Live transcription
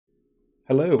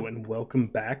Hello and welcome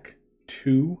back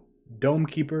to Dome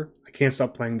Keeper. I can't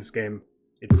stop playing this game.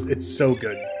 It's so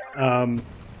good.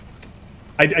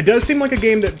 It does seem like a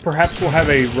game that perhaps will have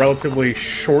a relatively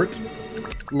short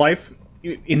life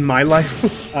in my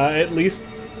life, at least.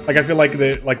 Like I feel like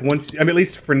once, I mean, at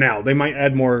least for now, they might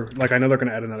add more. Like I know they're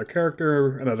gonna add another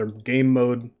character, another game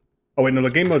mode. Oh wait, no, the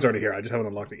game mode's already here. I just haven't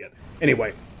unlocked it yet.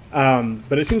 Anyway,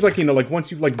 but it seems like once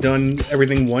you've done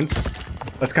everything once,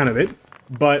 that's kind of it.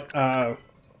 But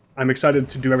I'm excited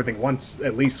to do everything once,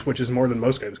 at least, which is more than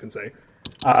most games can say.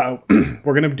 We're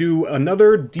going to do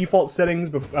another default settings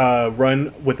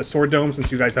run with the sword dome,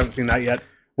 since you guys haven't seen that yet.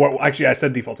 Well, actually, I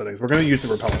said default settings. We're going to use the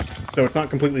repellent, so it's not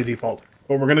completely default.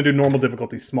 But we're going to do normal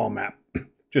difficulty, small map.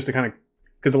 Just to kind of...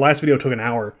 Because the last video took an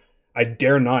hour. I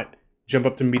dare not jump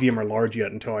up to medium or large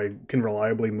yet until I can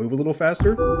reliably move a little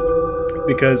faster.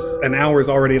 Because an hour is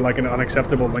already like an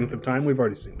unacceptable length of time. We've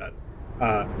already seen that.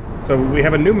 So we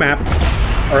have a new map,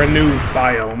 or a new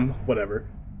biome, whatever.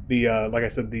 The like I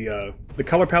said, the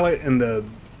color palette and the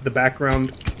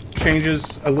background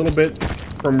changes a little bit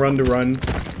from run to run,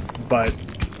 but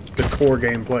the core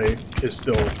gameplay is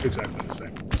still exactly the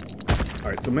same. All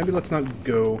right, so maybe let's not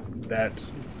go that.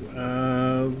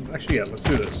 Actually, yeah, let's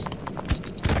do this.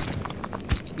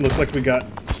 Looks like we got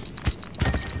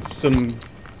some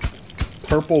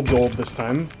purple gold this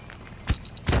time.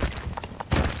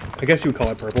 I guess you would call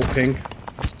it purple, pink,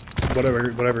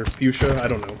 whatever, fuchsia, I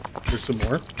don't know. There's some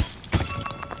more.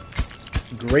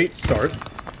 Great start.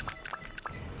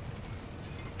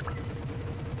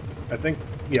 I think,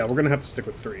 yeah, we're gonna have to stick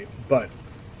with 3, but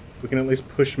we can at least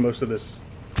push most of this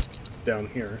down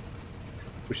here.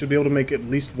 We should be able to make at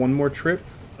least one more trip.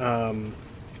 It's kind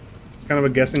of a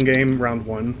guessing game, round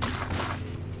 1.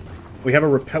 We have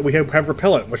have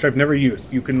repellent, which I've never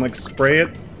used. You can spray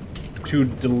it to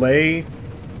delay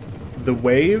the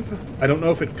wave. I don't know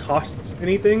if it costs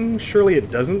anything. Surely it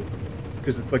doesn't,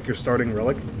 because it's like your starting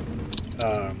relic.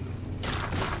 I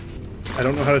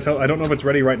don't know how to tell. I don't know if it's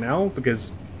ready right now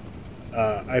because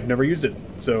I've never used it.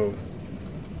 So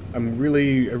I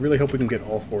really hope we can get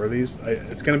all 4 of these.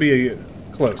 It's going to be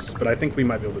close, but I think we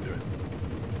might be able to do it.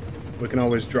 We can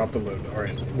always drop the load. All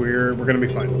right, we're going to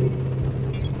be fine.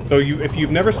 So if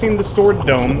you've never seen the sword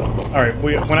dome, all right.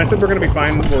 When I said we're going to be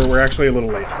fine, we're actually a little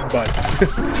late, but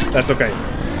that's okay.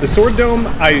 The sword dome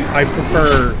I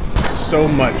prefer so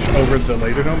much over the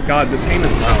laser dome. God, this game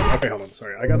is loud. Okay, hold on.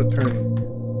 Sorry, I got to turn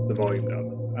the volume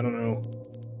down. I don't know.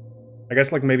 I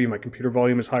guess maybe my computer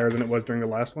volume is higher than it was during the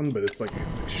last one, but it's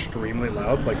extremely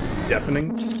loud,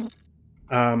 deafening.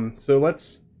 So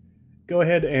let's go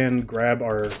ahead and grab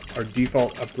our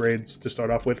default upgrades to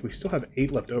start off with. We still have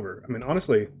 8 left over. I mean,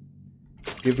 honestly,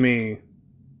 give me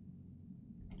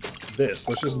this.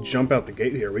 Let's just jump out the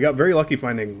gate here. We got very lucky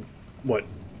finding, what,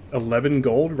 11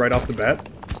 gold right off the bat?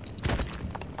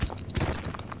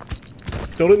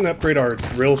 Still didn't upgrade our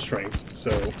drill strength, so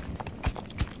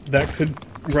that could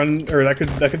run, or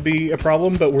that could be a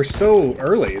problem, but we're so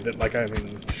early that, I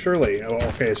mean, surely, oh,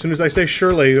 okay, as soon as I say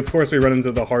surely, of course we run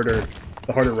into the harder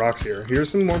rocks here. Here's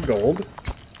some more gold.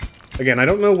 Again, I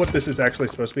don't know what this is actually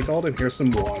supposed to be called, and here's some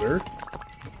water.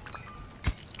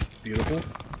 Beautiful.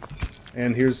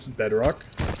 And here's bedrock.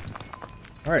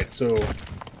 Alright, so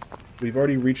we've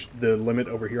already reached the limit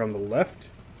over here on the left.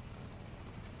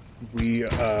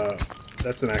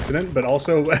 That's an accident, but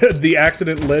also the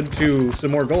accident led to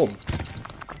some more gold.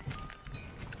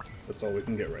 That's all we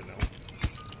can get right now.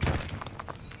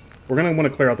 We're going to want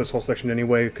to clear out this whole section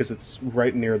anyway, because it's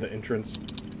right near the entrance.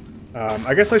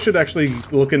 I guess I should actually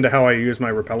look into how I use my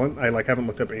repellent. I haven't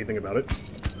looked up anything about it,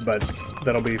 but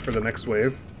that'll be for the next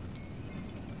wave.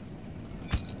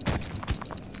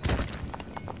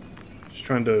 Just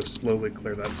trying to slowly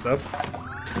clear that stuff.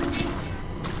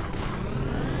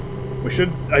 We should...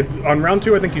 on round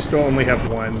 2, I think you still only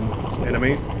have 1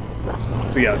 enemy.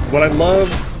 So yeah, what I love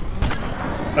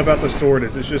about the sword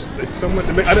is it's so much...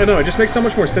 I don't know, it just makes so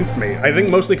much more sense to me. I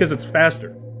think mostly because it's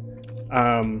faster.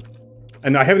 And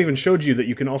I haven't even showed you that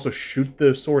you can also shoot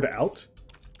the sword out,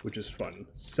 which is fun.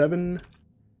 7.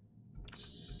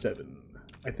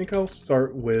 I think I'll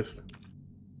start with...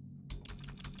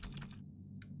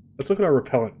 Let's look at our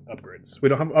repellent upgrades. We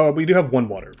don't have... Oh, we do have 1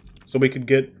 water. So we could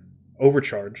get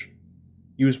overcharge.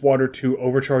 Use water to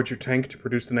overcharge your tank to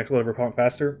produce the next level of repellent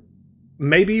faster.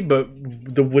 Maybe, but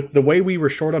with the way we were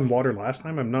short on water last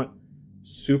time, I'm not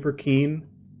super keen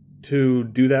to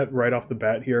do that right off the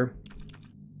bat here.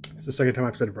 It's the second time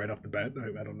I've said it right off the bat.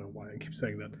 I don't know why I keep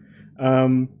saying that.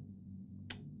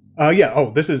 Yeah.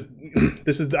 Oh, this is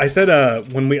I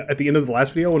said when we at the end of the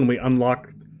last video when we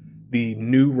unlocked the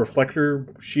new reflector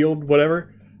shield,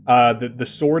 whatever. The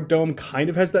sword dome kind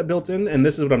of has that built in, and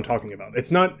this is what I'm talking about.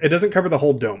 It doesn't cover the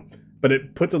whole dome, but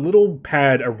it puts a little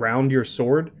pad around your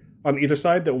sword on either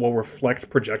side that will reflect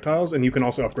projectiles, and you can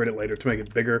also upgrade it later to make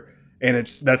it bigger. And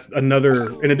that's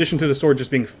another, in addition to the sword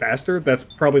just being faster, that's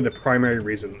probably the primary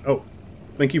reason. Oh,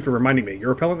 thank you for reminding me. Your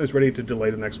repellent is ready to delay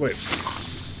the next wave.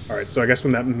 Alright, so I guess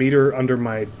when that meter under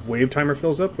my wave timer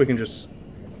fills up, we can just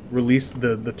release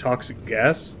the toxic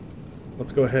gas.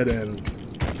 Let's go ahead and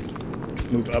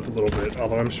move up a little bit,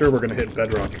 although I'm sure we're going to hit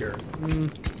bedrock here.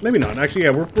 Maybe not. Actually,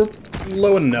 yeah, we're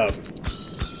low enough.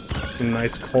 Some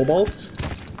nice cobalt.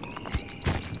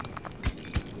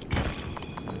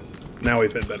 Now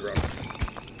we've hit bedrock.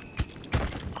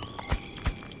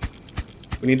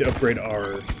 We need to upgrade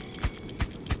our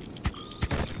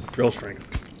drill strength.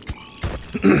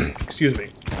 Excuse me.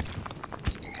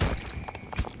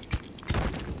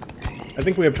 I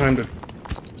think we have time to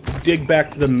dig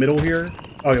back to the middle here.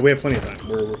 Oh yeah, we have plenty of time.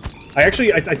 I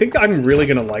think I'm really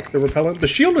gonna like the repellent. The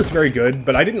shield is very good,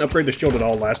 but I didn't upgrade the shield at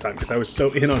all last time because I was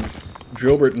so in on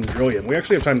Drillbert and Drillium. We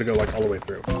actually have time to go like all the way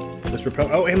through. This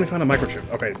repellent. Oh, and we found a microchip.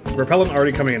 Okay, repellent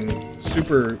already coming in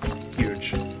super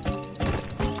huge.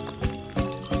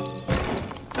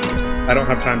 I don't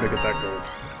have time to get that gold.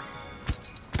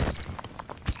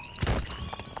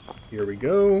 Here we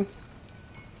go.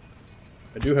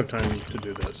 I do have time to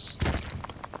do this.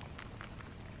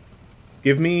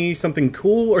 Give me something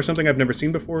cool or something I've never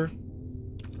seen before.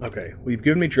 Okay, well, you've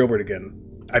given me Drillbert again.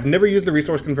 I've never used the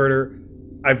resource converter.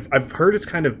 I've heard it's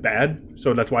kind of bad,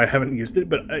 so that's why I haven't used it.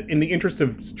 But in the interest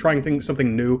of trying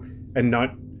something new and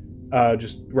not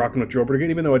just rocking with Drillbert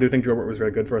again, even though I do think Drillbert was very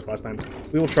good for us last time,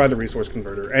 we will try the resource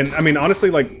converter. And I mean,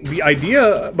 honestly, like the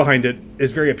idea behind it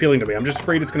is very appealing to me. I'm just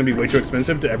afraid it's going to be way too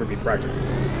expensive to ever be practical.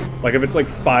 Like if it's like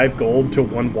 5 gold to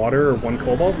 1 water or 1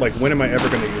 cobalt, like when am I ever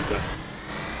going to use that?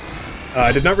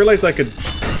 I did not realize I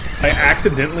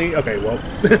accidentally... Okay, well...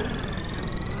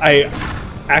 I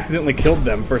accidentally killed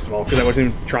them, first of all, because I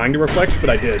wasn't even trying to reflect, but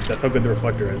I did. That's how good the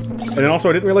reflector is. And then also,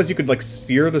 I didn't realize you could, like,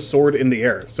 steer the sword in the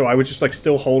air. So I was just, like,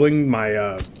 still holding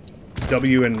my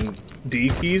W and D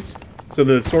keys. So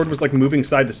the sword was, like, moving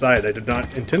side to side. I did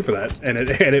not intend for that, and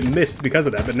it missed because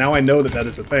of that. But now I know that that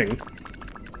is a thing.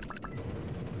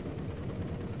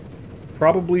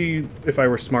 Probably, if I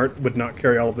were smart, would not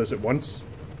carry all of this at once.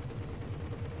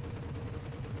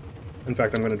 In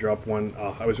fact, I'm going to drop one.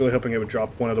 I was really hoping it would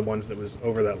drop one of the ones that was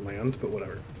over that land, but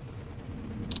whatever.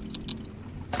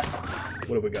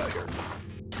 What have we got here?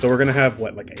 So we're going to have,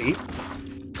 what, like 8?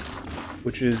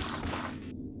 Which is...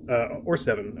 or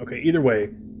 7. Okay, either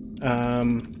way.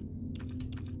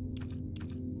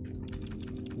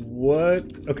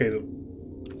 What? Okay.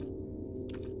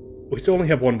 We still only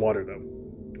have 1 water, though.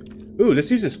 Ooh,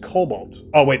 this uses cobalt.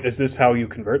 Oh, wait, is this how you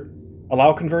convert?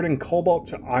 Allow converting cobalt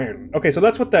to iron. Okay, so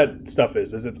that's what that stuff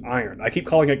is it's iron. I keep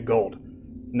calling it gold.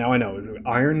 Now I know. It's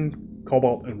iron,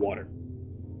 cobalt, and water.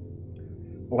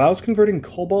 Allows converting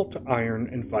cobalt to iron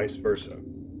and vice versa.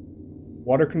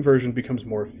 Water conversion becomes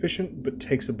more efficient, but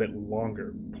takes a bit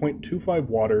longer. 0.25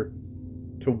 water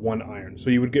to 1 iron. So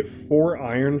you would get 4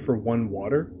 iron for 1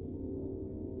 water?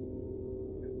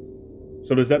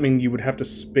 So does that mean you would have to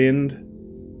spend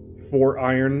 4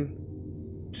 iron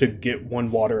to get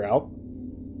 1 water out?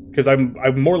 Because I'm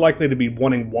more likely to be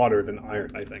wanting water than iron,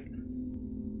 I think.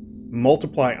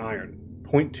 Multiply iron.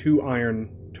 0.2 iron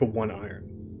to 1 iron.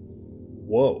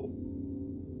 Whoa.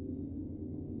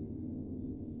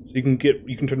 So you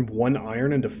can turn 1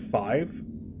 iron into 5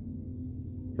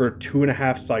 for a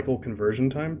 2.5 cycle conversion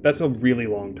time? That's a really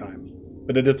long time.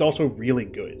 But it's also really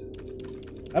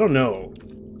good. I don't know.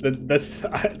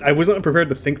 I wasn't prepared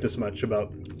to think this much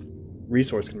about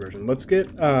resource conversion. Let's get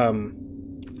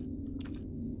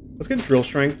drill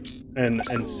strength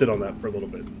and sit on that for a little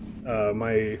bit.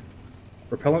 My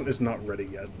repellent is not ready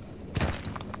yet.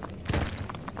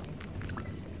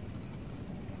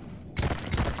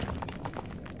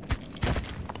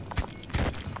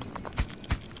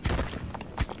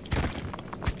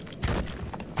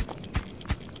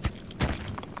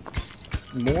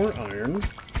 More iron.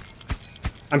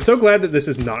 I'm so glad that this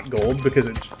is not gold because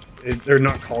they're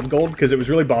not called gold because it was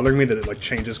really bothering me that it like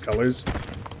changes colors.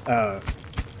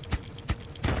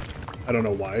 I don't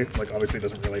know why. Like obviously it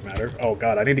doesn't really matter. Oh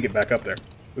god, I need to get back up there.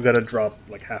 We've got to drop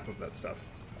like half of that stuff.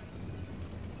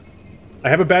 I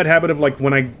have a bad habit of like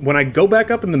when I go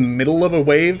back up in the middle of a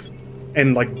wave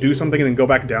and like do something and then go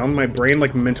back down, my brain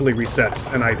like mentally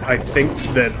resets and I think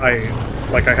that I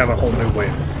have a whole new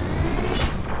wave.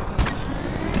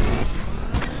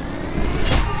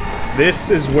 This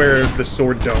is where the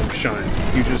sword dome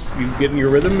shines. You get in your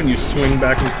rhythm and you swing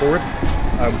back and forth.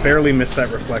 I barely missed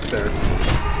that reflect there.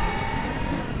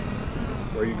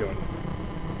 Where are you going?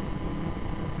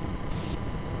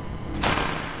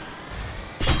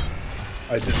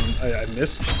 I didn't. I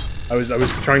missed. I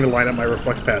was trying to line up my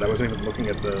reflect pad. I wasn't even looking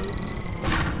at the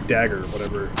dagger,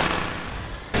 whatever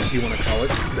you want to call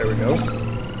it. There we go.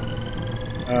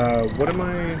 What am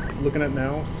I looking at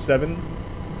now? 7.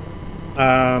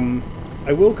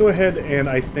 I will go ahead and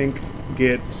I think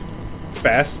get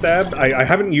fast stab. I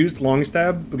haven't used long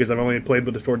stab because I've only played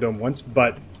with the sword dome once.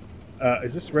 But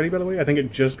is this ready, by the way? I think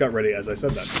it just got ready as I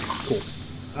said that. Cool.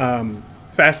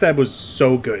 Fast stab was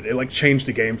so good. It like changed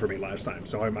the game for me last time.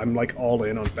 So I'm like all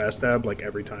in on fast stab like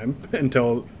every time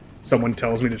until someone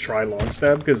tells me to try long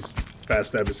stab because fast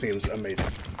stab just seems amazing.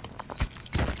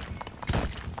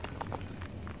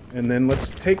 And then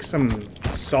let's take some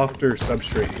softer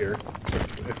substrate here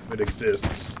if it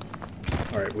exists.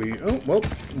 All right,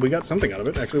 we got something out of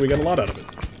it. Actually, we got a lot out of it.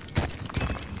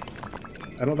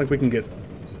 I don't think we can get.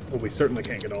 Well, we certainly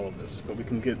can't get all of this, but we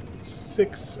can get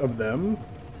 6 of them.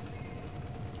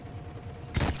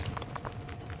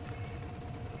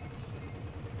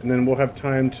 And then we'll have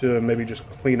time to maybe just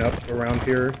clean up around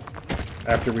here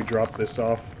after we drop this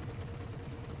off.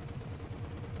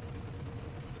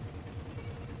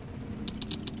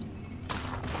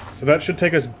 So that should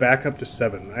take us back up to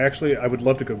 7. I would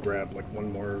love to go grab like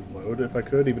one more load if I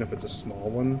could, even if it's a small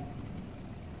one.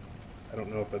 I don't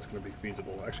know if that's going to be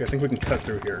feasible. Actually, I think we can cut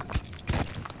through here.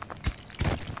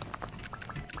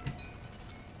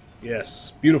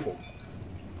 Yes, beautiful.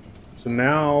 So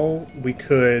now we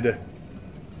could,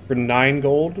 for 9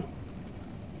 gold,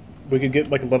 we could get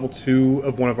like a level 2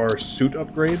 of one of our suit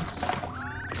upgrades,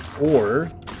 or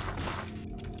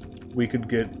we could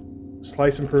get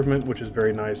slice improvement, which is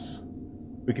very nice.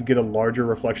 We could get a larger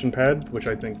reflection pad, which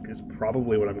I think is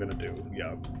probably what I'm going to do.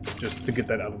 Yeah, just to get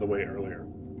that out of the way earlier.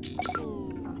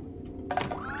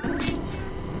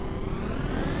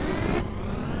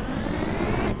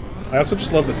 I also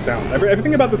just love the sound.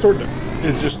 Everything about the sword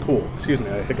is just cool. Excuse me,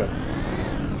 I hiccup.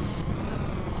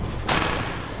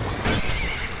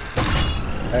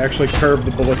 I actually curved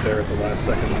the bullet there at the last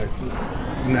second.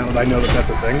 Now that I know that that's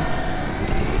a thing.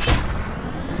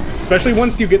 Especially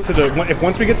once you get to the...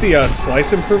 Once we get the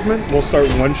slice improvement, we'll start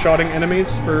one-shotting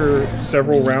enemies for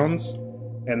several rounds,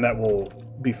 and that will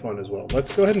be fun as well.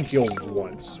 Let's go ahead and heal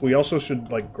once. We also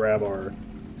should, like, grab our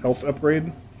health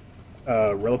upgrade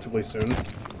relatively soon.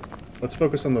 Let's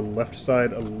focus on the left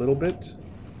side a little bit.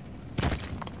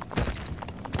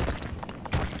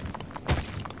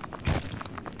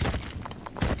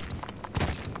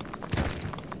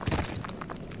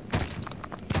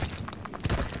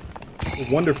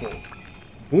 Wonderful.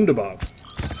 Wunderbar.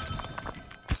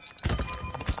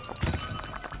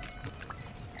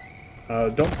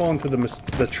 Don't fall into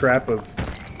the trap of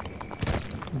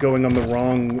going on the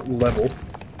wrong level.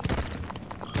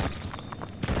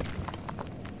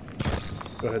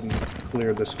 Go ahead and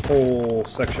clear this whole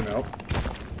section out.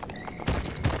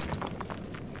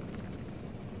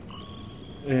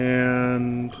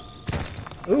 And...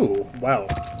 ooh, wow.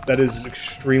 That is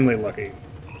extremely lucky.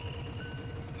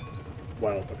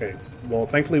 Wow, okay. Well,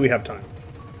 thankfully we have time.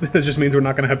 It just means we're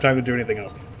not going to have time to do anything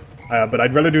else. But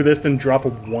I'd rather do this than drop a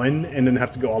 1 and then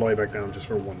have to go all the way back down just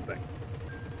for one thing.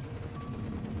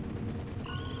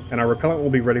 And our repellent will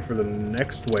be ready for the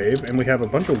next wave, and we have a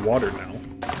bunch of water now.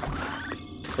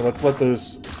 So let's let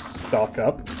those stock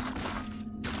up.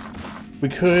 We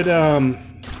could, I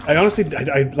honestly,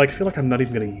 I like feel like I'm not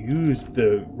even going to use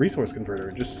the resource converter.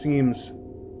 It just seems...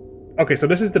 Okay, so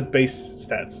this is the base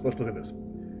stats. Let's look at this.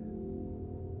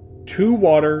 2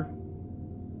 water...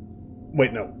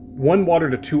 Wait, no. 1 water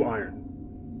to 2 iron,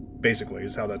 basically,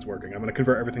 is how that's working. I'm going to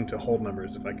convert everything to whole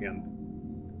numbers if I can.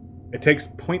 It takes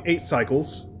 0.8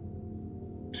 cycles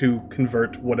to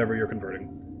convert whatever you're converting.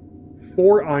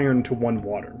 4 iron to 1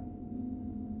 water.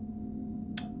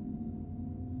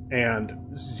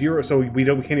 And 0... So we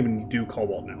can't even do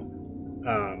cobalt now.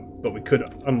 But we could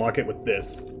unlock it with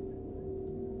this.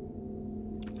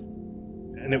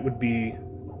 And it would be...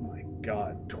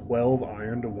 God, 12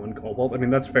 iron to 1 cobalt? I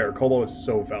mean, that's fair. Cobalt is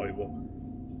so valuable.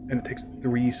 And it takes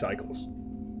 3 cycles.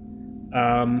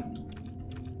 I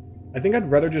think I'd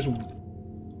rather just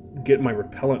get my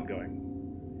repellent going.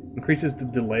 Increases the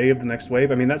delay of the next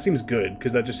wave. I mean, that seems good,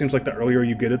 because that just seems like the earlier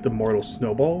you get it, the more it'll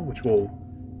snowball, which will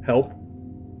help.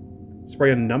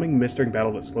 Spray a numbing mist during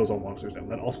battle that slows all monsters down.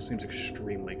 That also seems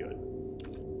extremely good.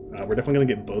 We're definitely going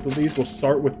to get both of these. We'll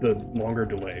start with the longer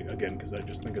delay, again, because I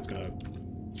just think it's going to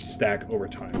stack over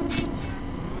time.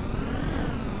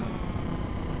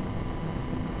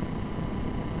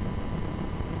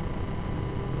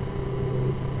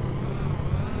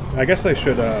 I guess I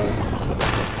should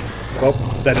Well,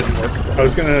 that didn't work. I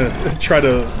was gonna try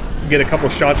to get a couple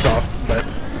shots off, but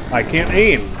I can't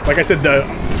aim. Like I said,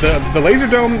 the laser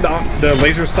dome, the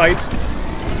laser sight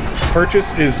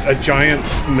purchase is a giant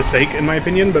mistake in my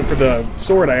opinion, but for the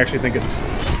sword, I actually think it's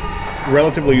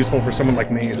relatively useful for someone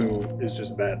like me who is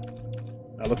just bad.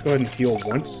 Let's go ahead and heal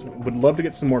once. Would love to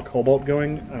get some more cobalt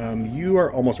going. You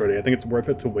are almost ready. I think it's worth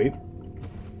it to wait.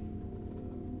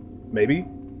 Maybe?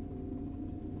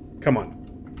 Come on.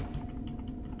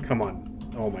 Come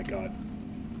on. Oh my god.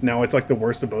 Now it's like the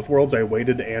worst of both worlds. I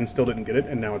waited and still didn't get it,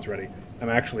 and now it's ready. I'm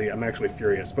actually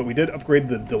furious. But we did upgrade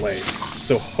the delay,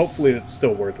 so hopefully it's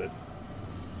still worth it.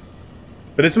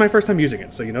 But it's my first time using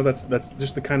it, so you know that's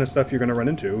just the kind of stuff you're going to run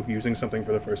into using something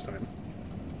for the first time.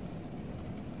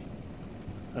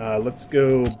 Let's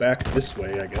go back this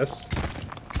way, I guess.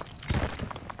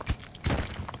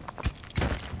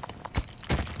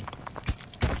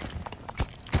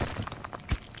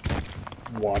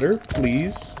 Water,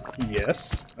 please.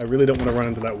 Yes. I really don't want to run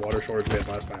into that water shortage we had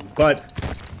last time. But,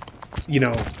 you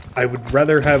know, I would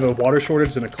rather have a water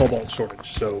shortage than a cobalt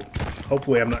shortage. So,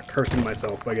 hopefully I'm not cursing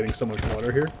myself by getting so much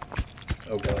water here.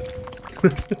 Oh god.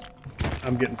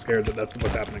 I'm getting scared that that's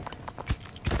what's happening.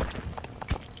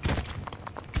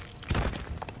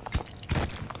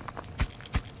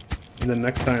 And then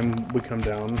next time we come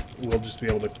down, we'll just be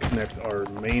able to connect our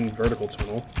main vertical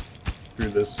tunnel through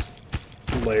this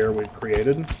layer we've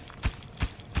created.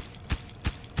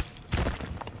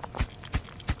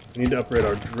 We need to upgrade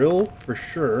our drill for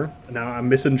sure. Now I'm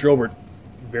missing Drillbert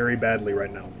very badly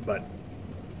right now, but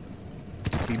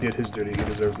he did his duty. He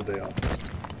deserves a day off.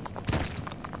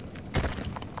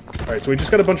 Alright, so we just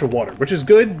got a bunch of water, which is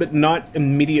good, but not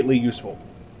immediately useful.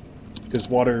 Because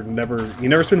water you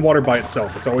never spend water by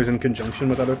itself. It's always in conjunction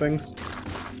with other things.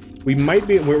 We might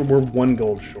be, we're 1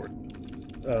 gold short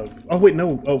of, oh wait,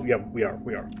 no, oh yeah, we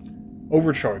are.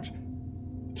 Overcharge.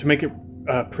 To make it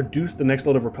produce the next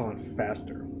load of repellent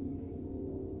faster.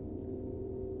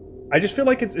 I just feel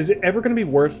like is it ever going to be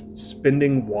worth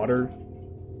spending water?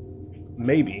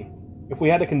 Maybe. If we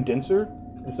had a condenser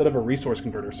instead of a resource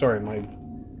converter. Sorry, my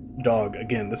dog,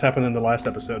 again, this happened in the last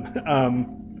episode.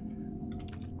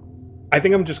 I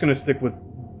think I'm just going to stick with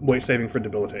weight saving for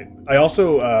debilitate. I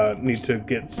also need to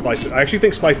get slice. I actually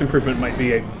think slice improvement might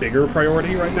be a bigger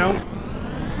priority right now.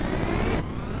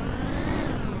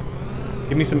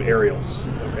 Give me some aerials,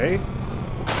 okay?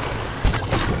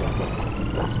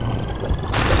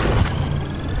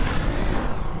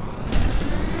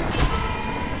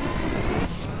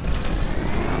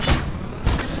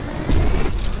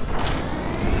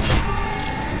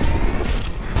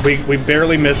 We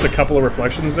barely missed a couple of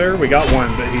reflections there. We got one,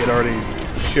 but he had already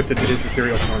shifted to his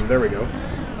ethereal form. There we go.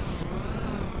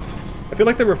 I feel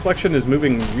like the reflection is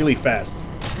moving really fast.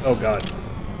 Oh god.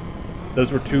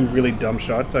 Those were 2 really dumb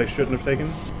shots I shouldn't have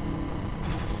taken.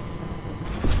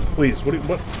 Please,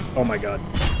 what? Oh my god.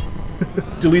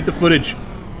 Delete the footage.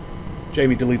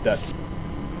 Jamie, delete that.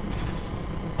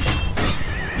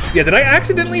 Yeah, did I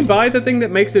accidentally buy the thing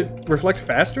that makes it reflect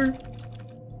faster?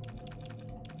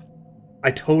 I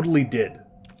totally did.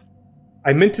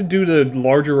 I meant to do the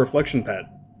larger reflection pad.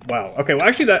 Wow. Okay, well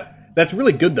actually that's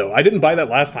really good though. I didn't buy that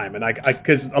last time, and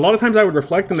because a lot of times I would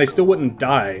reflect and they still wouldn't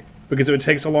die because it would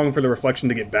take so long for the reflection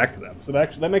to get back to them. So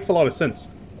that makes a lot of sense.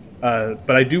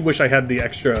 But I do wish I had the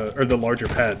extra, or the larger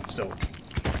pad still.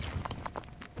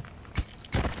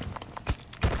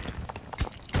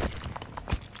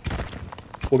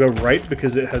 We'll go right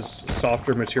because it has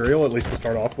softer material, at least to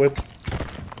start off with.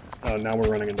 Now we're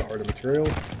running into harder material.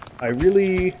 I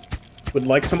really would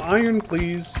like some iron,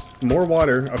 please. More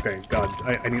water. Okay, god.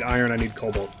 I need iron, I need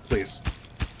cobalt, please.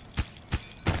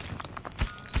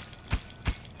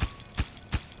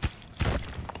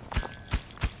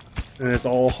 And it's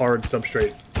all hard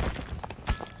substrate.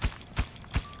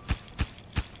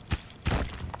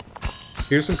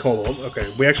 Here's some cobalt. Okay,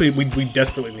 we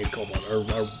desperately need cobalt. Our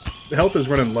health is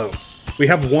running low. We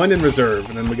have 1 in reserve,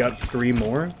 and then we got 3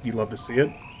 more. You'd love to see it.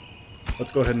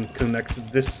 Let's go ahead and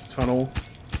connect this tunnel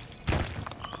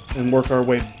and work our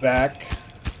way back.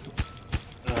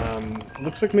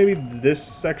 Looks like maybe this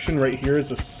section right here is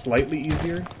slightly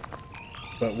easier,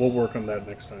 but we'll work on that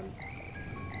next time.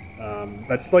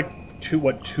 That's like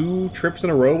 2 trips in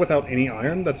a row without any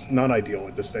iron? That's not ideal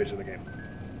at this stage of the game.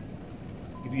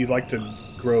 You'd like to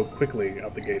grow quickly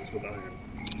out the gates with iron.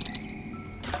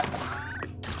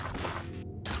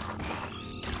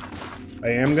 I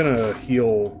am gonna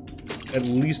heal at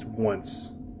least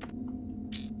once.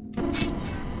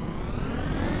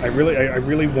 I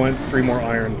really want 3 more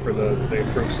iron for the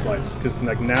improved slice, because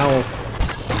like now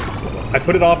I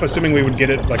put it off assuming we would get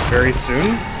it like very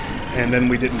soon, and then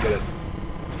we didn't get it.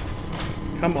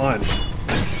 Come on.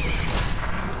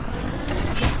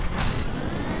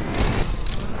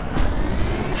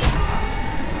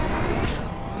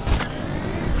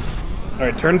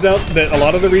 Alright, turns out that a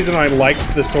lot of the reason I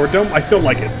liked the Sword Dome, I still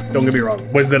like it, don't get me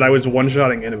wrong, was that I was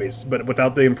one-shotting enemies. But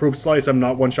without the improved slice, I'm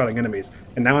not one-shotting enemies.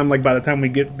 And now I'm like, by the time we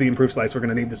get the improved slice, we're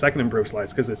going to need the second improved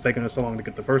slice, because it's taken us so long to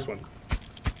get the first one.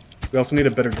 We also need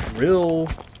a better drill.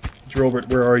 Drillbert,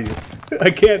 where are you?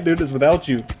 I can't do this without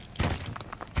you.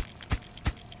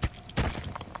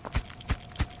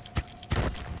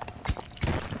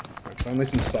 Alright, finally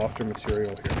some softer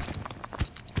material here.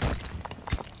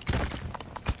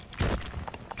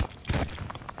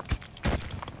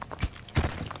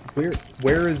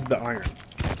 Where is the iron?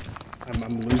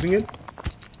 I'm losing it?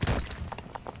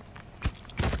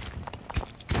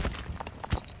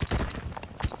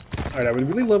 Alright, I would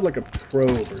really love like a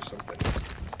probe or something.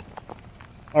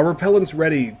 Our repellent's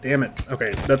ready, damn it.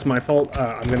 Okay, that's my fault.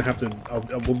 I'm gonna have to,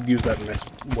 we'll use that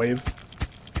next wave.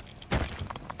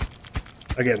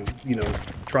 Again, you know,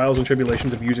 trials and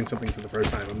tribulations of using something for the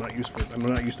first time. I'm not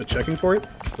used to checking for it,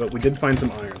 but we did find some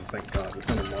iron, thank God. We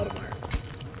found a lot of iron.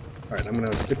 Alright, I'm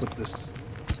gonna stick with this,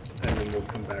 and then we'll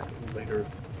come back later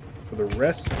for the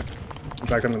rest. In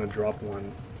fact, I'm gonna drop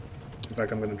one. In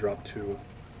fact, I'm gonna drop two.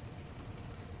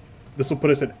 This will put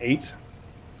us at 8.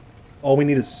 All we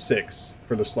need is 6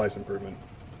 for the slice improvement.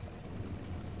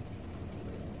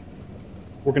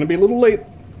 We're gonna be a little late,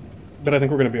 but I think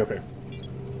we're gonna be okay.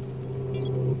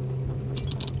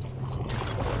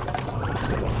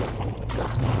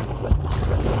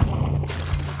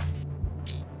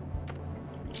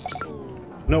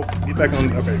 Nope, get back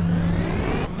on. Okay.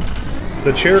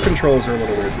 The chair controls are a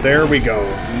little weird. There we go.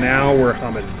 Now we're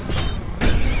humming.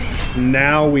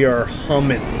 Now we are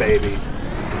humming, baby.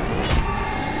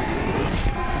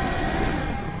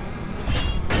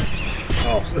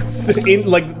 Oh,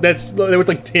 like that was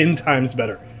like 10 times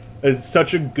better. It's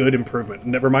such a good improvement.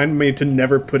 Remind me to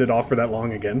never put it off for that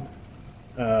long again.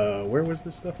 Where was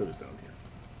this stuff? It was down here.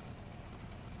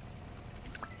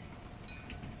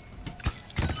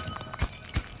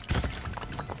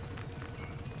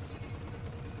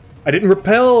 I didn't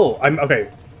repel! Okay.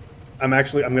 I'm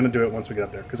gonna do it once we get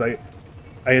up there, because I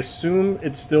assume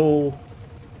it's still...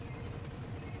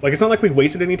 Like, it's not like we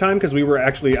wasted any time, because we were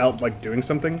actually out, like, doing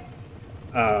something.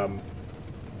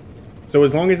 So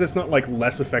as long as it's not, like,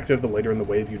 less effective the later in the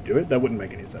wave you do it, that wouldn't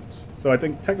make any sense. So I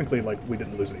think, technically, like, we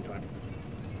didn't lose any time.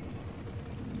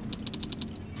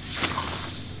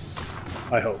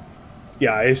 I hope.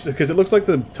 Yeah, because it looks like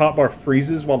the top bar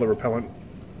freezes while the repellent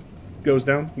goes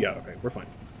down. Yeah, okay, we're fine.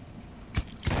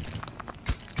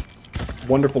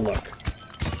 Wonderful luck.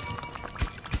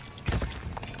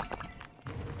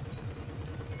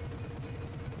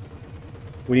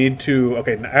 We need to...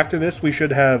 Okay, after this we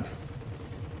should have,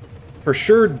 for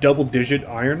sure, double-digit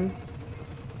iron,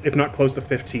 if not close to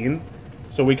 15.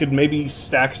 So we could maybe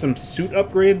stack some suit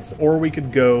upgrades, or we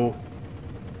could go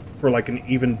for, like, an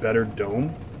even better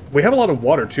dome. We have a lot of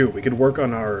water, too. We could work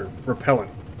on our repellent.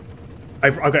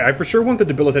 Okay, I for sure want the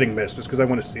debilitating mist, just because I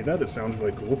want to see that. It sounds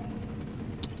really cool.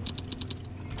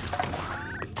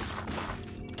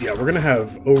 Yeah, we're gonna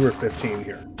have over 15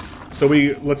 here. So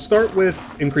let's start with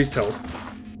increased health.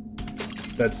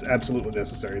 That's absolutely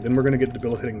necessary. Then we're gonna get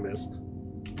debilitating mist.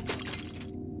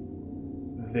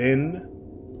 Then,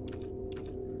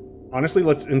 honestly,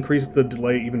 let's increase the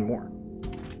delay even more.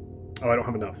 Oh, I don't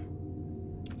have enough.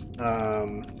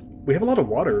 We have a lot of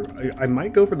water. I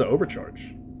might go for the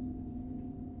overcharge.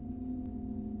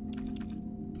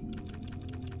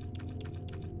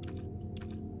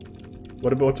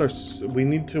 What about what's our... We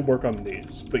need to work on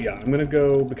these. But yeah, I'm gonna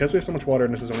go... Because we have so much water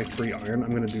and this is only 3 iron,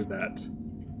 I'm gonna do that.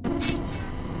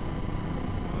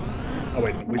 Oh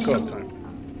wait, we still have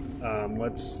time.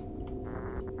 Let's...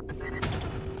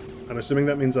 I'm assuming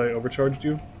that means I overcharged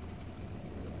you.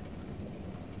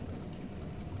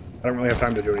 I don't really have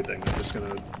time to do anything. I'm just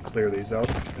gonna clear these out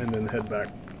and then head back.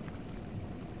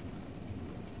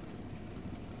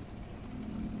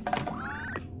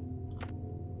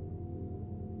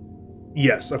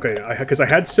 Yes, okay, because I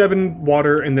had 7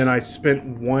 water, and then I spent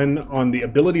 1 on the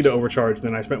ability to overcharge, and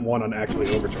then I spent 1 on actually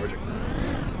overcharging.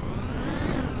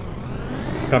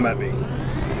 Come at me.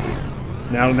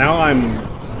 Now I'm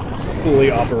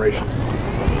fully operational.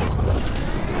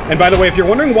 And by the way, if you're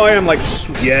wondering why I'm like...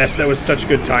 Yes, that was such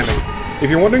good timing. If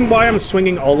you're wondering why I'm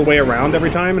swinging all the way around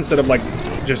every time, instead of, like,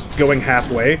 just going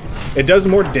halfway, it does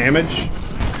more damage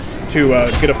to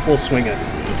get a full swing in.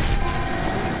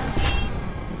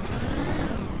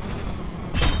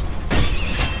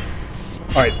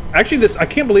 Alright, actually I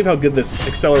can't believe how good this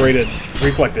accelerated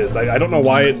reflect is. I don't know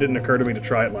why it didn't occur to me to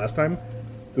try it last time.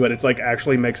 But it's like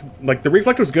actually makes like the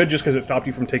reflect was good just because it stopped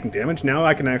you from taking damage. Now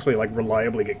I can actually like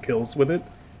reliably get kills with it.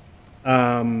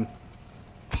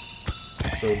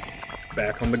 So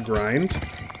back on the grind.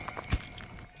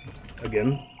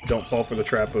 Again, don't fall for the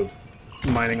trap of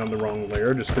mining on the wrong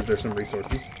layer just because there's some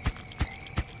resources.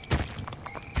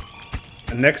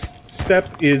 The next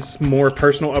step is more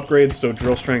personal upgrades, so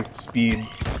drill strength, speed,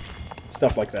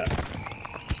 stuff like that.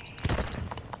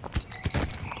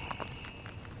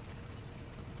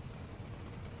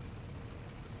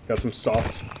 Got some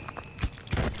soft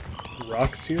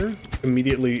rocks here.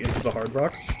 Immediately into the hard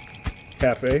rocks.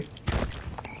 Cafe.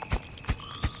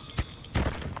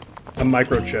 A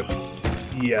microchip.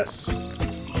 Yes.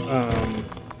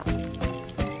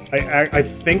 I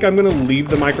think I'm gonna leave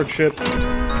the microchip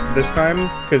this time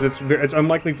because it's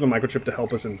unlikely for the microchip to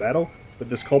help us in battle, but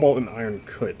this cobalt and iron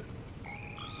could.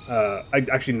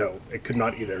 Actually no, it could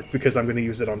not either because I'm gonna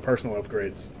use it on personal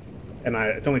upgrades. And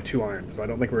it's only 2 iron, so I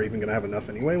don't think we're even going to have enough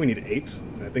anyway. We need 8,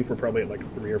 and I think we're probably at like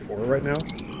 3 or 4 right now.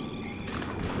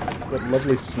 But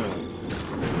lovely snow.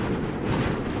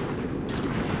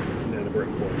 And we're at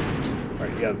 4.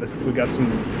 Alright, yeah, we got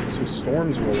some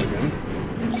storms rolling in.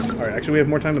 Alright, actually we have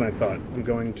more time than I thought. I'm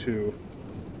going to...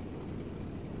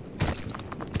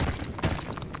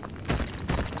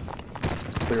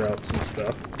 clear out some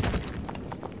stuff.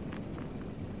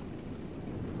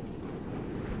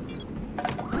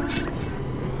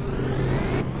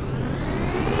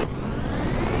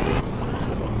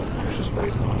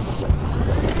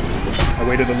 I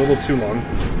waited a little too long.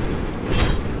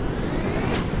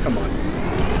 Come on.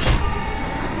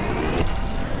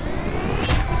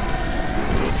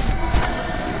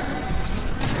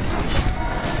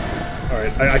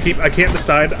 Alright, I can't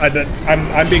decide.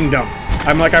 I'm being dumb.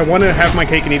 I'm like, I want to have my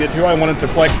cake and eat it too. I want to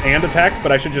deflect and attack,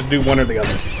 but I should just do one or the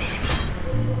other.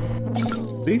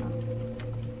 See?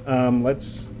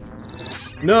 Let's...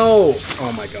 No!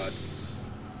 Oh my god.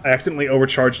 I accidentally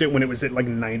overcharged it when it was at like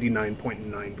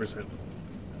 99.9%.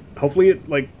 Hopefully it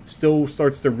like still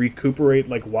starts to recuperate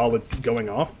like while it's going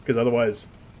off, because otherwise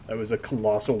that was a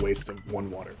colossal waste of 1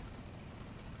 water.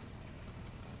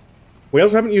 We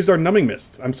also haven't used our numbing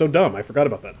mists. I'm so dumb. I forgot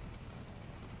about that.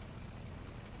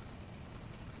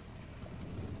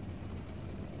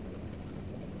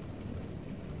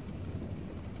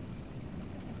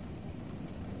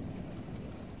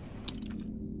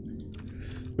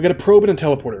 We got a probe and a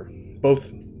teleporter.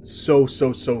 Both so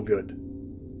good.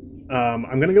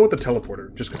 I'm gonna go with the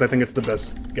teleporter, just because I think it's the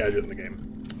best gadget in the game.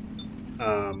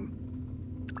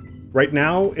 Right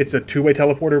now, it's a 2-way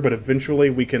teleporter, but eventually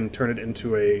we can turn it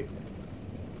into a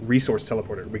resource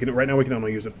teleporter. Right now we can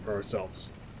only use it for ourselves.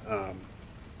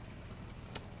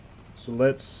 So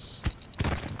let's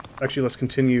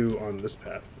continue on this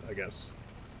path, I guess.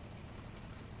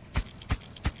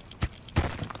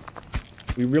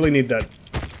 We really need that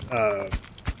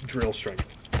drill strength.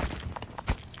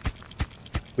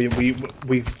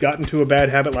 We've gotten to a bad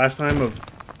habit last time of,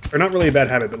 or not really a bad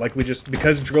habit, but like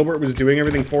because Drillbert was doing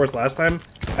everything for us last time,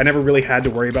 I never really had to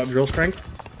worry about drill strength.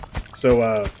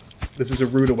 So this is a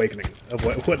rude awakening of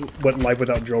what life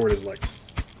without Drillbert is like.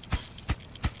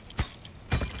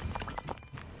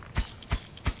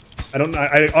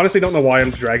 I honestly don't know why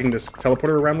I'm dragging this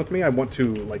teleporter around with me. I want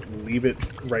to like leave it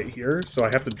right here, so I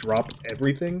have to drop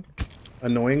everything,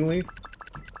 annoyingly.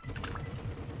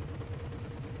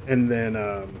 And then,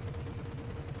 oh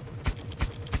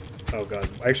god,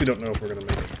 I actually don't know if we're gonna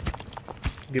make it.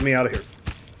 Get me out of here.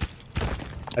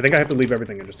 I think I have to leave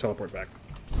everything and just teleport back.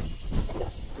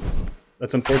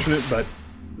 That's unfortunate, but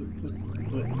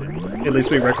at least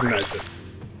we recognized it.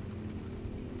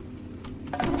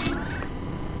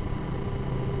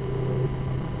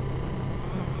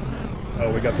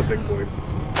 Oh, we got the big boy.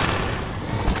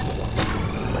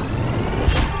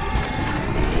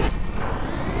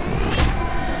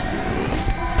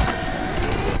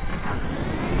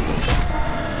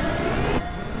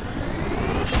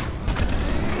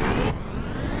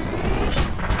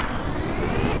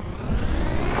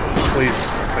 Please,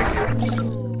 thank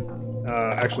you.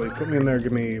 Actually, put me in there,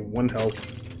 give me 1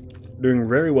 health. Doing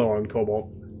very well on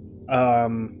Cobalt.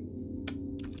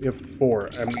 We have 4.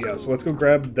 Yeah, so let's go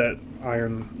grab that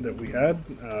iron that we had.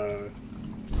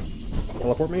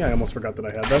 Teleport me? I almost forgot that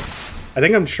I had that. I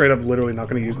think I'm straight up literally not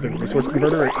going to use the resource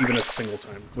converter even a single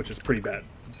time, which is pretty bad.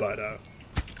 But,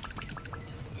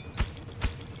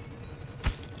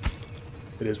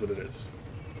 it is what it is.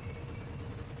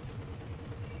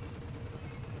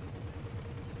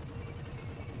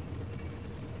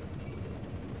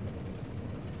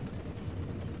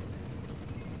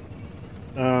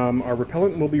 Our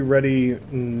repellent will be ready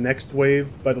next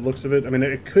wave by the looks of it. I mean,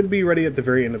 it could be ready at the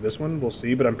very end of this one. We'll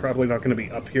see, but I'm probably not going to be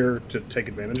up here to take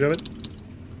advantage of it.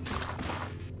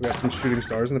 We got some shooting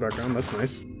stars in the background. That's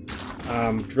nice.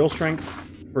 Drill strength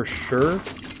for sure.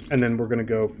 And then we're going to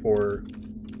go for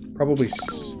probably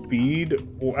speed.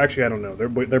 Well, actually, I don't know.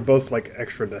 They're both, like,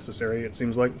 extra necessary, it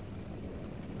seems like.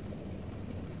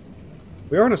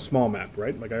 We are on a small map,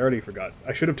 right? Like, I already forgot.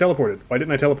 I should have teleported. Why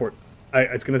didn't I teleport?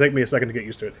 It's going to take me a second to get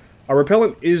used to it. Our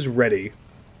repellent is ready.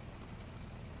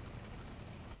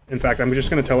 In fact, I'm just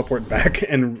going to teleport back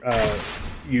and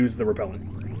use the repellent.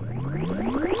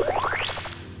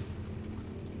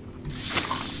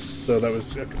 So that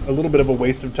was a little bit of a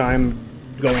waste of time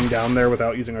going down there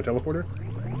without using our teleporter.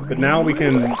 But now we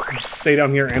can stay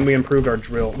down here and we improved our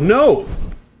drill. No!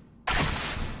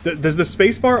 Does the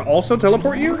spacebar also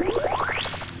teleport you?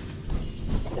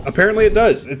 Apparently it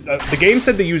does. It's the game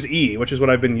said to use E, which is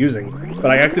what I've been using, but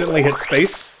I accidentally hit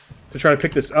space to try to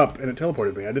pick this up, and it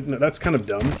teleported me. I didn't know. That's kind of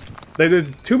dumb. There's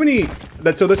too many...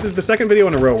 So this is the second video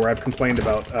in a row where I've complained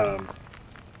about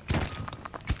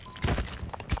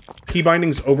key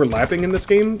bindings overlapping in this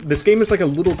game. This game is like a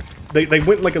little... They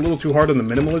went like a little too hard on the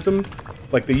minimalism.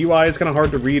 Like the UI is kind of hard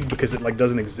to read because it like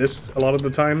doesn't exist a lot of the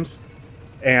times.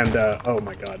 And, oh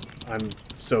my god, I'm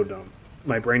so dumb.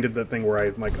 My brain did that thing where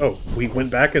I'm like, oh, we went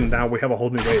back and now we have a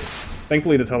whole new wave.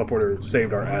 Thankfully, the teleporter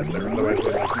saved our ass there. Otherwise,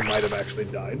 we might have actually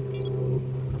died.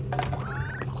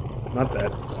 Not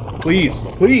that. Please,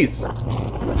 please!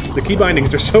 The key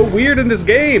bindings are so weird in this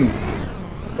game!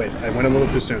 Wait, I went a little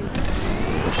too soon.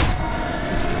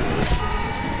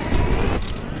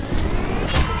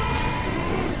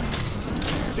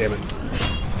 Damn it.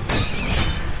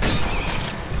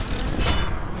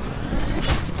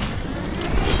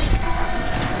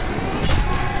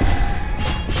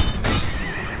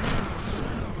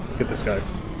 Get this guy.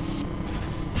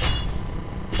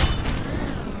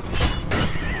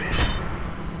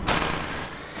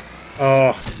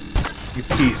 Oh, you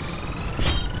piece.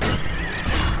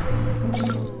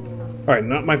 Alright,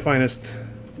 not my finest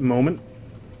moment.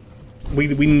 We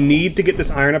need to get this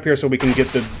iron up here so we can get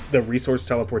the resource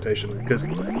teleportation, because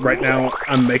right now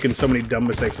I'm making so many dumb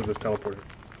mistakes with this teleporter.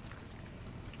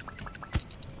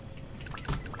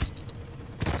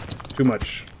 Too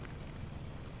much.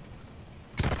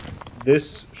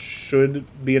 This should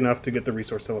be enough to get the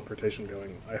resource teleportation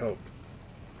going, I hope.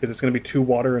 Because it's going to be 2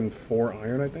 water and 4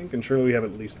 iron, I think, and surely we have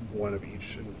at least 1 of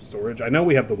each in storage. I know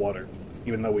we have the water,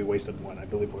 even though we wasted 1. I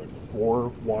believe we're at 4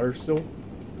 water still.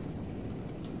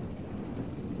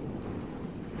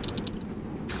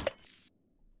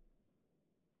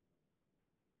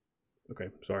 Okay,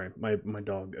 sorry. My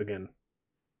dog, again.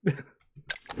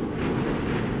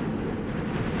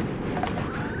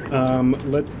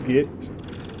 Let's get...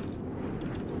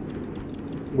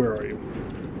 Where are you?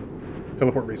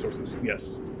 Teleport resources.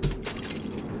 Yes.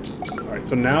 Alright,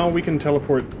 so now we can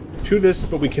teleport to this,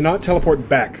 but we cannot teleport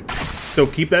back. So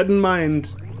keep that in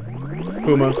mind,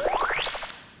 Puma.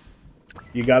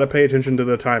 You gotta pay attention to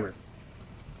the timer.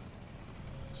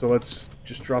 So let's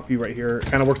just drop you right here. It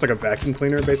kind of works like a vacuum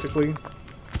cleaner, basically.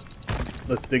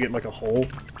 Let's dig it like a hole.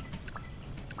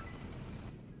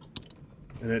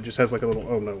 And it just has like a little...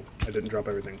 Oh no, I didn't drop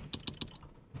everything.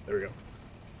 There we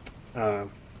go.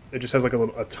 It just has like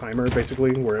a timer,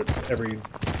 basically, where every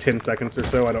 10 seconds or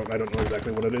so, I don't know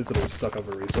exactly what it is, it'll suck up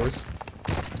a resource.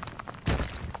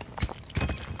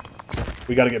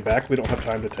 We gotta get back. We don't have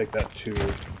time to take that to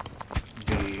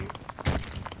the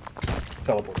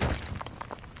teleporter.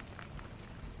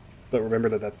 But remember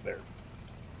that that's there.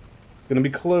 It's gonna be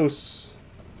close.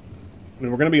 I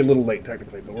mean, we're gonna be a little late,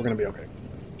 technically, but we're gonna be okay.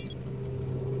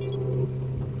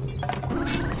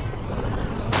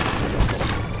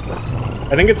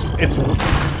 I think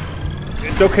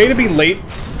it's okay to be late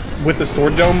with the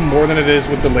sword dome more than it is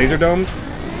with the laser dome,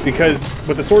 because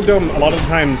with the sword dome, a lot of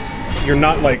times you're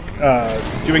not like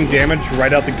doing damage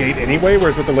right out the gate anyway,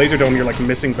 whereas with the laser dome, you're like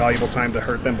missing valuable time to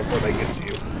hurt them before they get to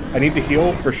you. I need to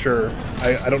heal for sure.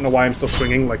 I don't know why I'm still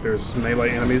swinging like there's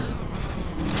melee enemies.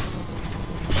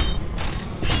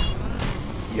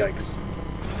 Yikes.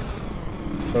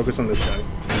 Focus on this guy.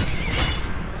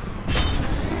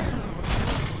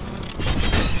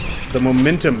 The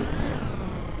momentum.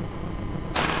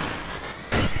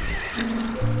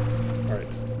 Alright,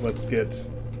 let's get...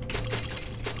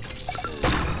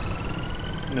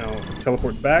 No,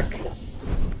 teleport back.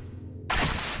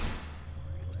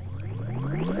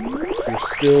 You're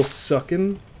still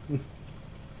sucking?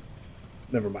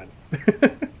 Never mind.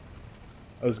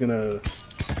 I was gonna...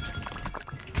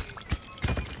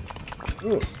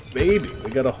 Oh, baby,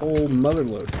 we got a whole mother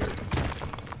load here.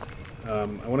 I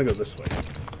want to go this way.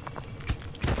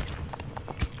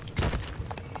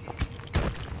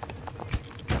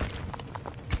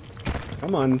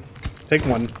 Come on. Take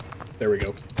one. There we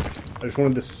go. I just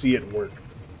wanted to see it work.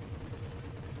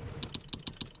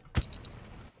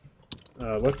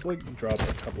 Let's, like, drop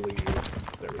a couple of you.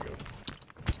 There we go.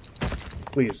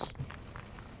 Please.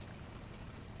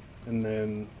 And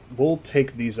then we'll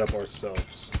take these up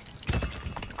ourselves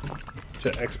to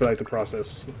expedite the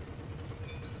process.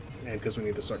 And because we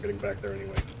need to start getting back there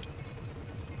anyway.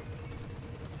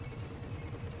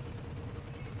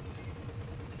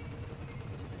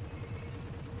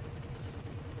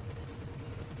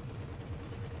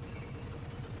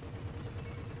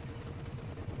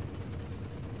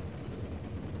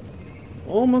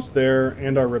 Almost there,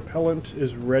 and our repellent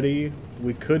is ready.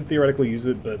 We could theoretically use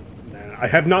it, but nah. I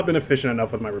have not been efficient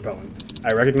enough with my repellent.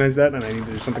 I recognize that, and I need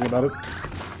to do something about it.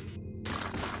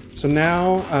 So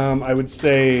now, I would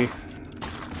say...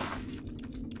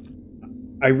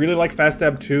 I really like Fast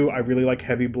Stab 2. I really like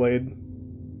Heavy Blade.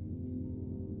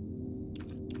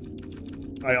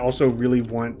 I also really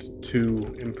want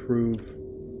to improve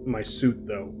my suit,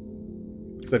 though.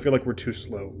 Because I feel like we're too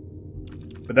slow.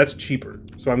 But that's cheaper.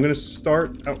 So I'm going to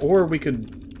start... Or we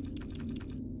could...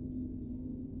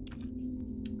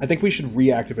 I think we should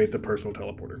reactivate the personal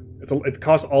teleporter. It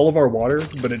costs all of our water,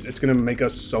 but it's going to make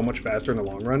us so much faster in the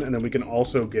long run. And then we can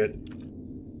also get...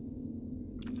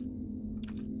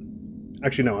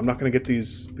 Actually, no, I'm not going to get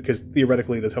these, because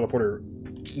theoretically the teleporter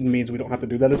means we don't have to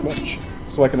do that as much.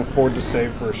 So I can afford to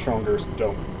save for a stronger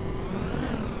dome.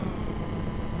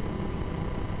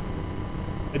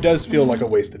 It does feel like a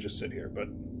waste to just sit here, but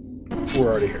we're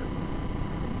already here.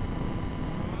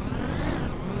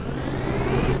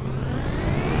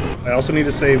 I also need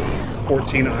to save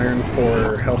 14 iron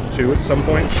for health 2 at some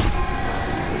point.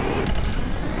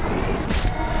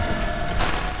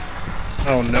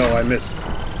 Oh no, I missed.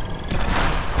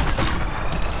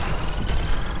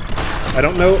 I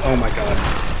don't know. Oh my god.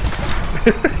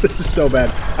 This is so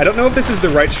bad. I don't know if this is the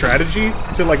right strategy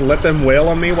to, like, let them wail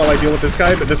on me while I deal with this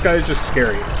guy, but this guy is just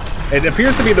scary. It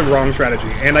appears to be the wrong strategy,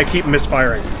 and I keep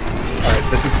misfiring. Alright,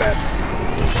 this is bad.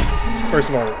 First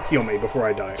of all, heal me before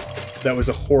I die. That was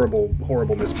a horrible,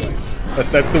 horrible misplay. That's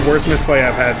the worst misplay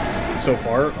I've had so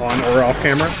far, on or off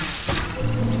camera.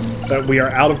 That we are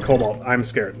out of cobalt. I'm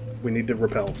scared. We need to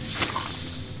repel.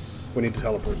 We need to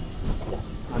teleport.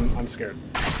 I'm scared.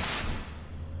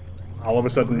 All of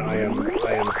a sudden, I am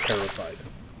terrified.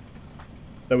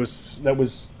 That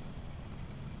was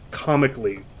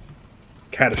comically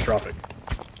catastrophic.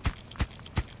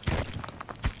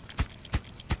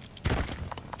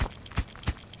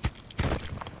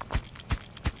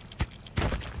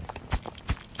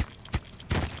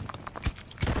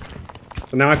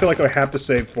 So now I feel like I have to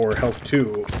save for health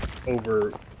 2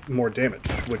 over more damage,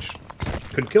 which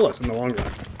could kill us in the long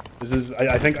run. This is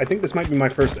I think this might be my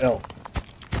first L.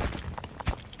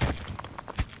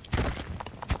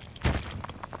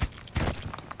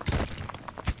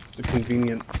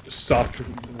 Convenient soft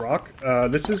rock.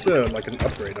 This is like an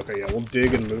upgrade. Okay, yeah, we'll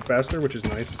dig and move faster, which is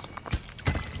nice.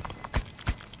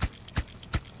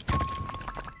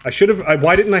 I should have...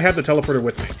 why didn't I have the teleporter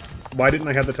with me? Why didn't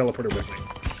I have the teleporter with me?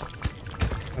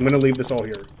 I'm gonna leave this all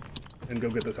here and go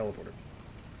get the teleporter.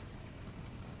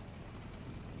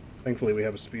 Thankfully, we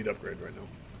have a speed upgrade right now.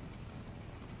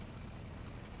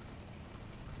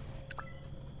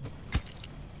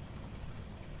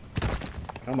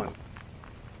 Come on.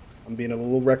 I'm being a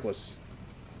little reckless.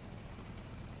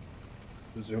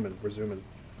 We're zooming. We're zooming.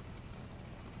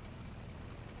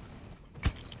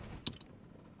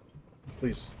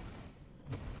 Please.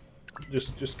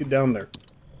 Just get down there.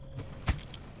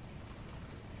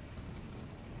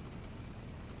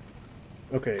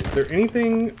 Okay, is there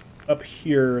anything up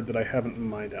here that I haven't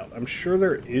mined out? I'm sure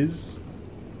there is,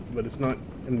 but it's not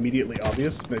immediately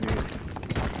obvious. Maybe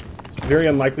it's very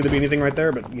unlikely to be anything right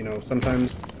there, but, you know,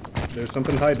 sometimes there's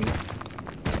something hiding.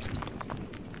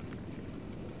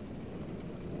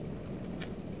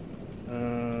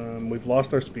 We've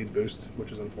lost our speed boost,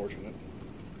 which is unfortunate.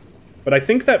 But I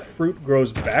think that fruit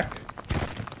grows back.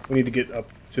 We need to get up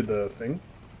to the thing.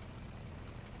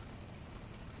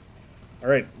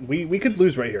 Alright, we could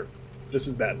lose right here. This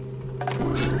is bad.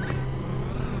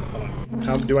 Hold on.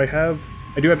 How do I have...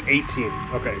 I do have 18.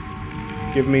 Okay.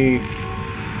 Give me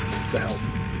the health.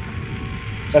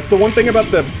 That's the one thing about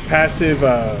the passive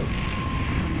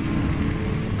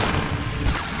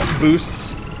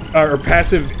boosts, or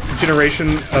passive generation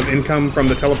of income from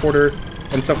the teleporter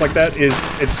and stuff like that, is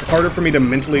it's harder for me to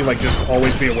mentally, like, just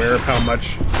always be aware of how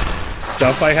much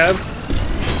stuff I have,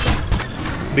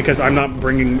 because I'm not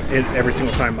bringing it every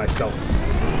single time myself.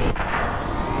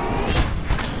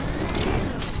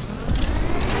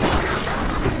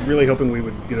 really hoping we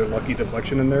would get a lucky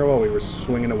deflection in there while we were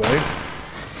swinging away.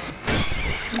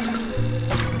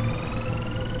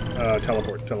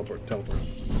 Teleport.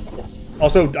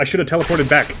 Also, I should have teleported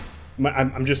back.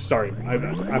 I'm just sorry.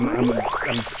 I'm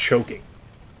choking.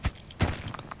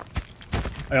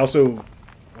 I also...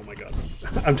 Oh my god.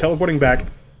 I'm teleporting back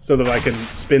so that I can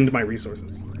spend my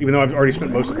resources. Even though I've already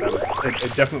spent most of them.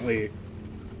 It definitely...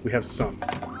 We have some.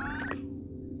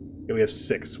 Yeah, we have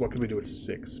 6. What could we do with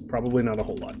 6? Probably not a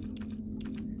whole lot.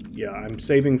 Yeah, I'm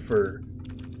saving for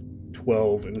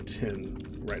 12 and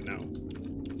 10 right now.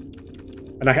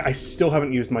 And I still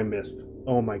haven't used my mist.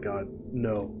 Oh my god.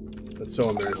 No. That's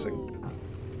so embarrassing.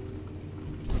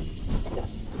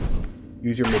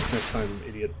 Use your mist next time,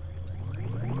 idiot.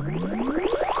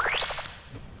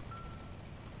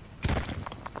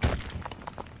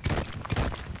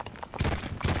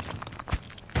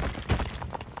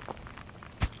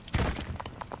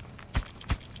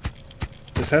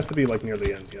 This has to be, like, near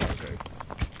the end. Yeah, okay.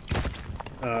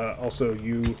 Also,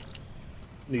 you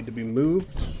need to be moved.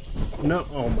 No,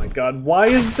 oh my god. Why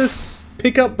is this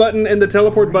pickup button and the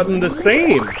teleport button the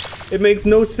same? It makes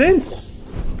no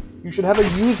sense. You should have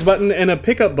a use button and a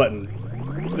pickup button.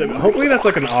 Hopefully that's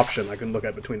like an option I can look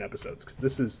at between episodes, because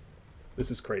this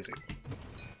is crazy.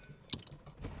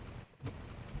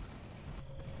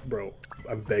 Bro,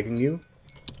 I'm begging you.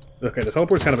 Okay, the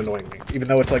teleport's kind of annoying me, even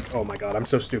though it's like, oh my god, I'm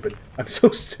so stupid. I'm so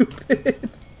stupid.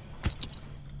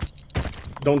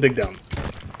 Don't dig down.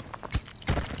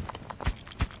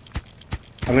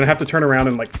 I'm gonna have to turn around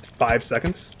in like 5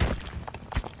 seconds.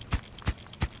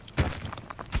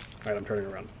 Alright, I'm turning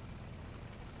around.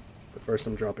 But first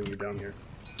I'm dropping you down here.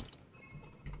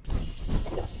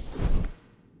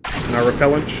 And our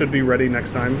repellent should be ready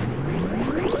next time.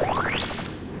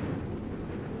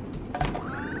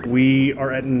 We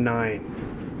are at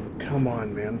 9. Come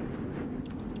on, man.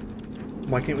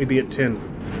 Why can't we be at 10?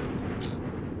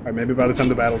 Alright, maybe by the time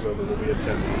the battle's over, we'll be at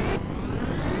 10.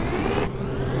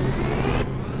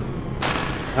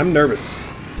 I'm nervous.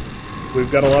 We've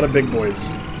got a lot of big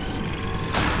boys.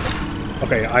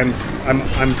 Okay, I'm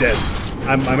dead.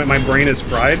 My brain is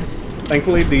fried.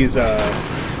 Thankfully, these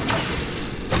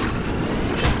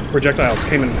projectiles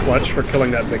came in clutch for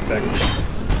killing that big thing.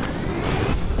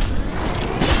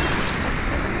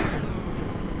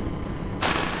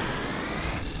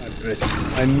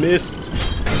 I missed.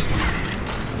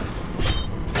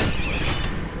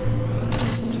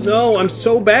 No, I'm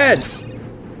so bad.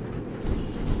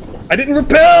 I didn't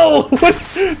repel! What?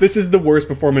 This is the worst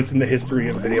performance in the history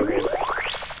of video games.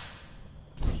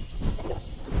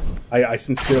 I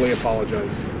sincerely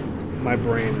apologize. My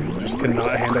brain just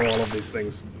cannot handle all of these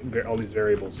things, all these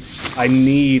variables. I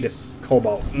need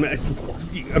cobalt.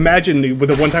 Imagine, with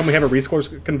the one time we have a resource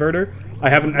converter, I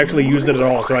haven't actually used it at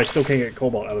all, so I still can't get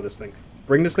cobalt out of this thing.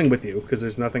 Bring this thing with you, because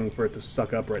there's nothing for it to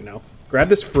suck up right now. Grab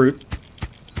this fruit.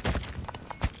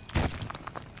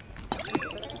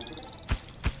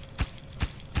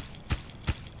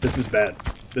 This is bad.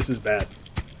 This is bad.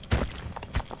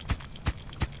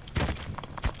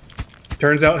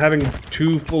 Turns out having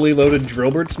 2 fully loaded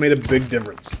drillberts made a big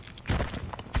difference.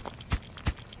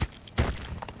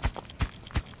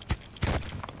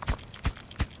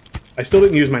 I still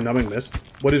didn't use my numbing mist.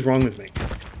 What is wrong with me?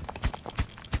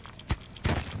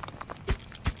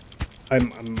 I'm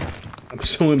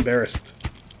so embarrassed.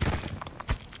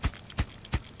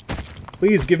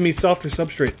 Please give me softer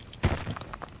substrate.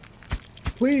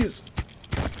 Please.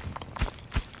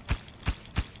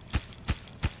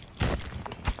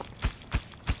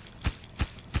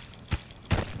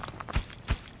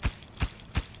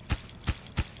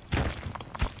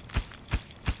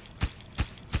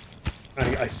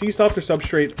 I see softer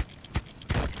substrate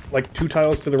like 2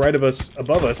 tiles to the right of us,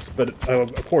 above us, but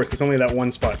of course, it's only that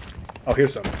one spot. Oh,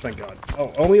 here's some. Thank God.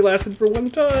 Oh, only lasted for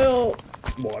 1 tile.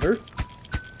 Water.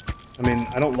 I mean,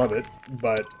 I don't love it,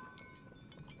 but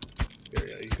here,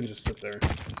 yeah, you can just sit there.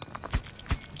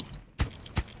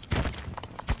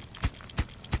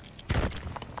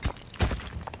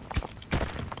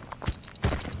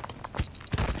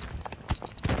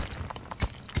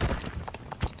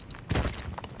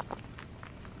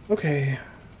 Okay.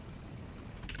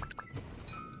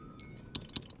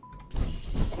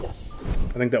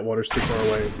 I think that water's too far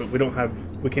away, but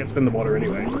we can't spend the water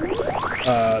anyway.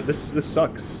 This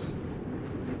sucks.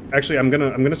 Actually, I'm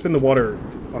gonna spend the water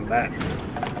on that.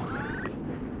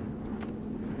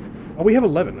 Oh, we have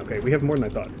 11. Okay, we have more than I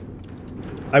thought.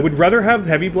 I would rather have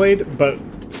heavy blade, but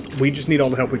we just need all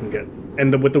the help we can get.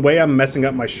 And with the way I'm messing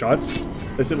up my shots,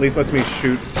 this at least lets me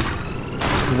shoot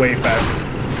way faster.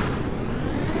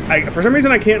 For some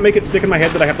reason, I can't make it stick in my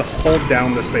head that I have to hold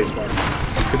down the spacebar.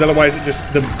 Because otherwise it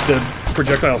just, the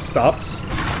projectile stops.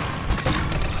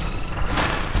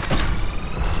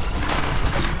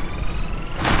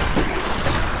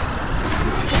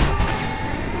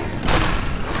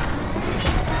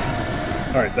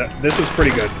 Alright, this was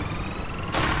pretty good.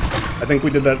 I think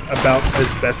we did that about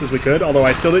as best as we could, although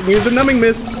I still didn't use the numbing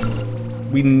mist.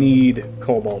 We need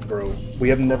cobalt, bro. We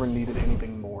have never needed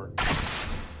anything more.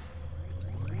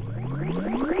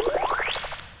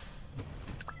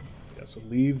 Yeah, so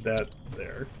leave that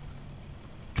there.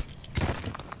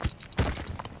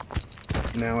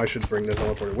 Now I should bring the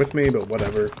teleporter with me, but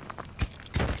whatever.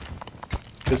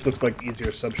 This looks like easier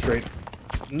substrate.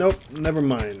 Nope, never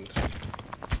mind.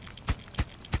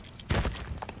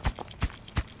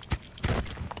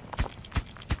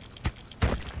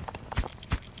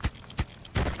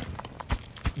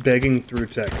 Begging through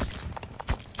text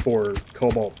for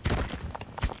cobalt.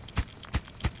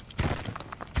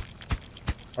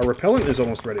 Our repellent is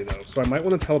almost ready though, so I might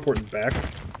want to teleport back.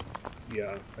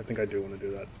 Yeah, I think I do want to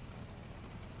do that.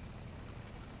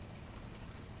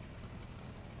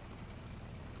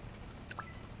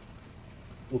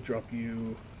 We'll drop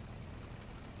you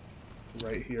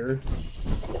right here.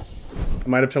 I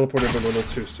might have teleported a little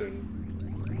too soon.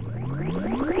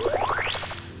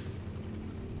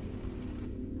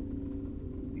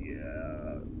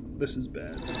 This is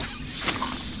bad.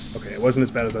 Okay, it wasn't as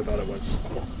bad as I thought it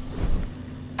was.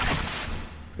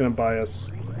 It's gonna buy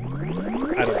us,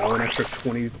 I don't know, an extra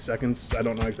 20 seconds. I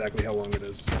don't know exactly how long it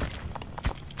is.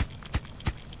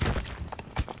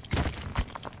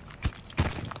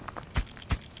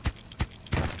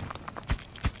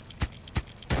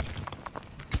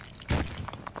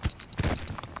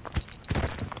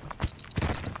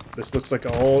 This looks like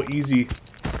all easy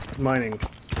mining.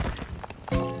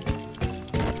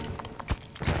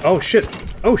 Oh shit!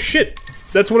 Oh shit!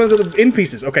 That's one of the in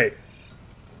pieces. Okay,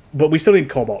 but we still need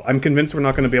cobalt. I'm convinced we're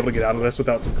not going to be able to get out of this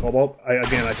without some cobalt.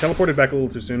 Again, I teleported back a little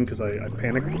too soon because I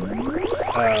panicked.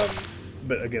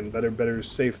 But again, better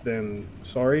safe than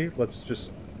sorry. Let's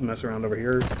just mess around over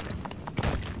here.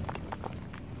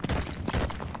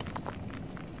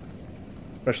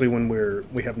 Especially when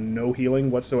we have no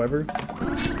healing whatsoever.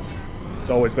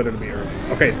 It's always better to be early.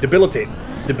 Okay, debilitate.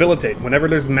 Debilitate. Whenever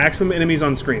there's maximum enemies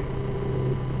on screen.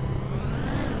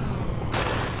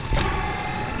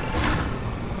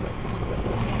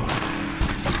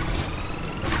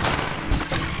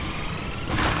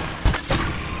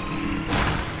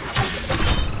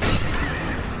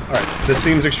 This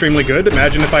seems extremely good.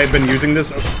 Imagine if I had been using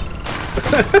this.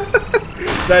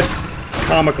 That's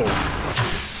comical.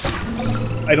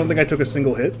 I don't think I took a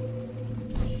single hit.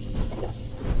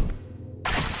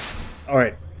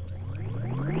 Alright.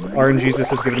 RNGesus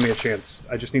has given me a chance.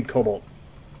 I just need cobalt.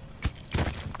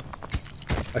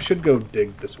 I should go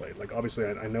dig this way. Like, obviously,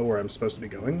 I know where I'm supposed to be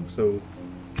going, so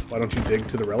why don't you dig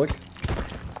to the relic?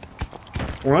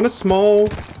 We're on a small,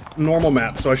 normal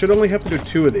map, so I should only have to do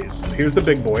 2 of these. Here's the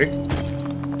big boy.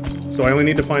 So I only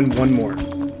need to find 1 more.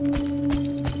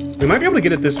 We might be able to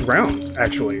get it this round,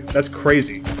 actually. That's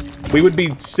crazy. We would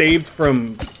be saved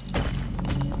from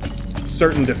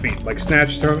certain defeat. Like,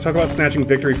 talk about snatching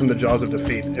victory from the jaws of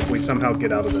defeat if we somehow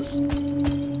get out of this.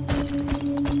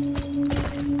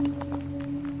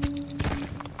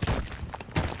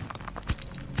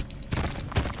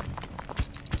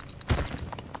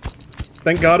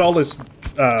 Thank God all this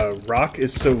rock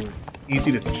is so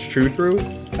easy to chew through.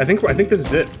 I think this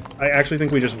is it. I actually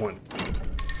think we just won.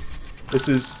 This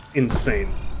is insane.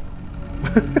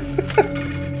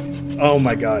 Oh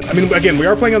my god. I mean, again, we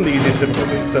are playing on the easiest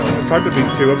difficulty, so it's hard to be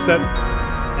too upset.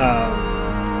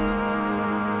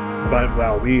 But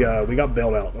wow, we got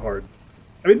bailed out hard.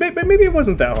 I mean, maybe it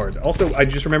wasn't that hard. Also, I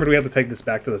just remembered we have to take this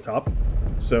back to the top.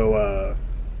 So,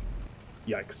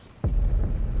 yikes.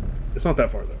 It's not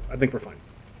that far, though. I think we're fine.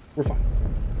 We're fine.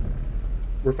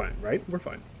 We're fine, right? We're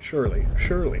fine. Surely.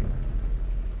 Surely.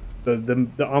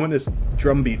 The ominous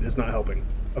drum beat is not helping.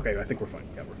 Okay, I think we're fine.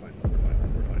 Yeah, we're fine. We're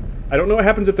fine. We're fine. I don't know what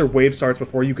happens if their wave starts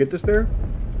before you get this there.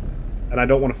 And I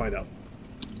don't want to find out.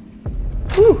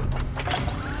 Whew!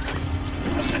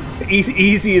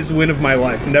 Easiest win of my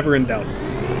life. Never in doubt.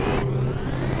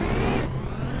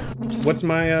 What's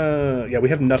my, yeah, we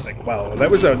have nothing. Wow, that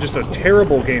was just a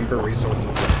terrible game for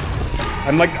resources.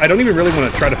 I'm like, I don't even really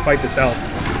want to try to fight this out,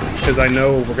 because I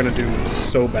know we're going to do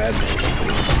so bad.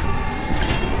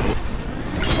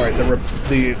 Alright,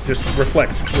 just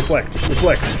reflect.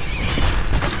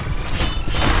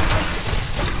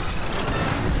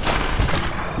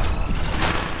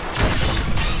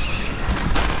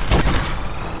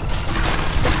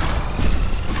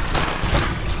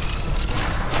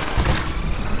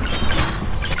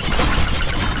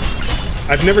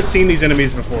 I've never seen these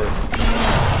enemies before.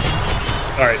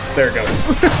 Alright, there it goes.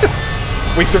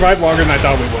 We survived longer than I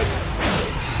thought we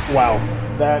would. Wow.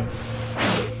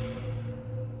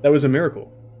 That was a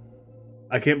miracle.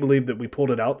 I can't believe that we pulled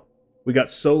it out. We got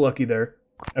so lucky there.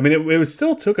 I mean, it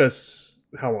still took us,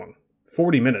 how long?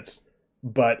 40 minutes.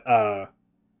 But,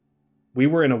 we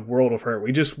were in a world of hurt.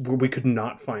 We could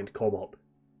not find Cobalt.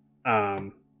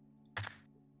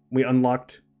 We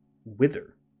unlocked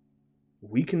Wither.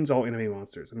 Weakens all enemy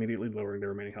monsters, immediately lowering their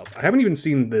remaining health. I haven't even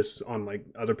seen this on like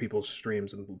other people's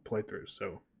streams and playthroughs,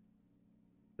 so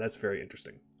that's very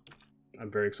interesting.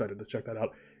 I'm very excited to check that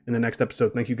out in the next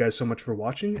episode. Thank you guys so much for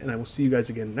watching, and I will see you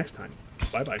guys again next time.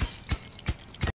 Bye-bye.